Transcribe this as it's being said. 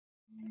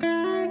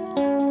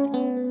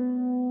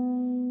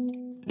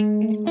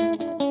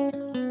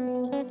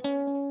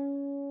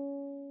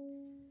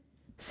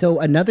So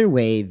another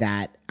way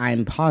that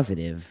I'm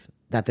positive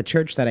that the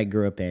church that I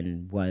grew up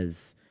in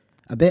was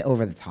a bit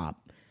over the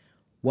top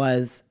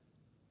was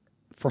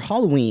for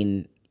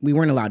Halloween, we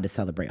weren't allowed to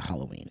celebrate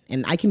Halloween.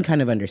 And I can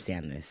kind of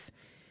understand this.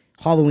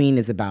 Halloween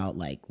is about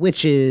like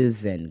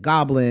witches and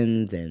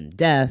goblins and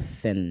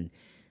death and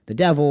the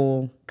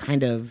devil,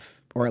 kind of,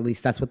 or at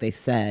least that's what they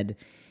said.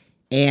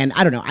 And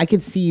I don't know, I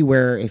could see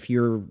where if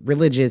you're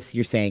religious,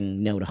 you're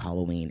saying no to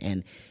Halloween.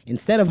 And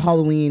instead of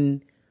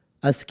Halloween,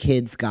 us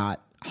kids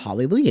got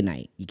Hallelujah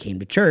Night. You came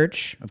to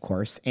church, of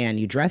course, and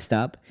you dressed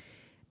up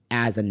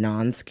as a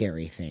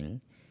non-scary thing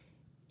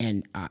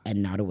and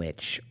not a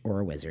witch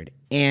or a wizard.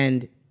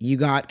 And you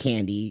got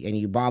candy and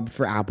you bobbed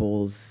for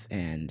apples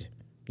and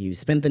you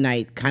spent the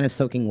night kind of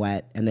soaking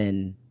wet and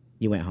then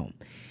you went home.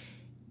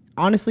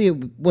 Honestly,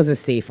 it was a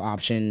safe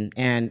option,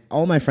 and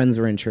all my friends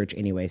were in church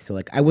anyway, so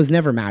like I was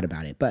never mad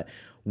about it. But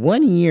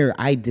one year,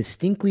 I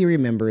distinctly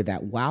remember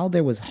that while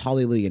there was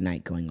Hallelujah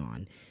Night going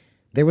on,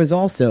 there was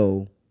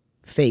also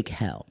fake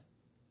hell.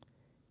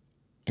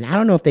 And I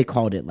don't know if they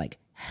called it like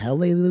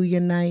Hallelujah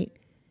Night.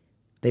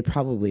 They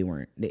probably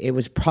weren't. It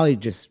was probably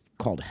just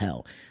called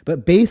hell.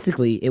 But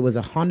basically, it was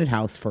a haunted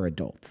house for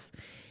adults.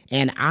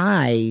 And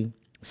I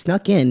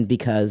snuck in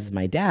because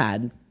my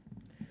dad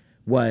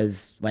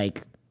was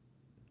like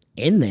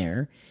in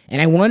there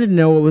and I wanted to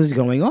know what was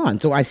going on.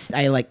 So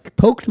I like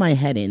poked my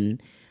head in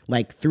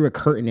like through a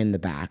curtain in the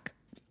back.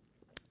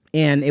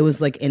 And it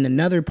was like in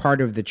another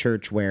part of the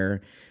church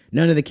where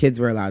none of the kids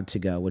were allowed to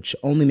go, which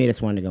only made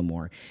us want to go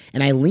more.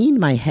 And I leaned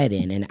my head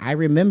in and I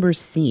remember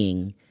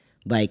seeing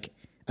like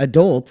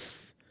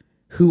adults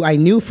who I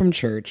knew from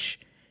church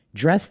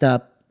dressed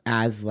up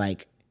as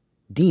like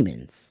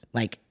demons.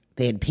 Like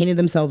they had painted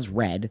themselves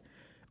red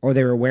or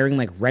they were wearing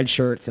like red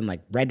shirts and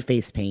like red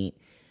face paint.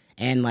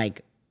 And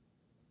like,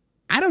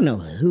 I don't know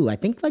who. I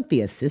think like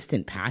the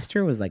assistant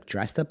pastor was like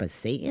dressed up as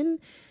Satan.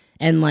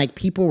 And like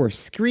people were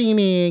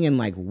screaming and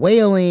like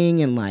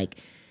wailing and like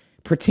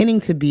pretending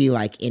to be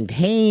like in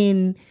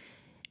pain.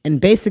 And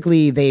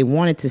basically they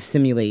wanted to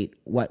simulate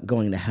what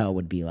going to hell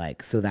would be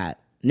like so that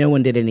no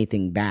one did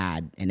anything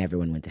bad and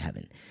everyone went to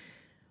heaven.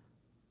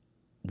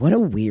 What a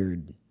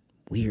weird,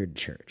 weird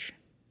church.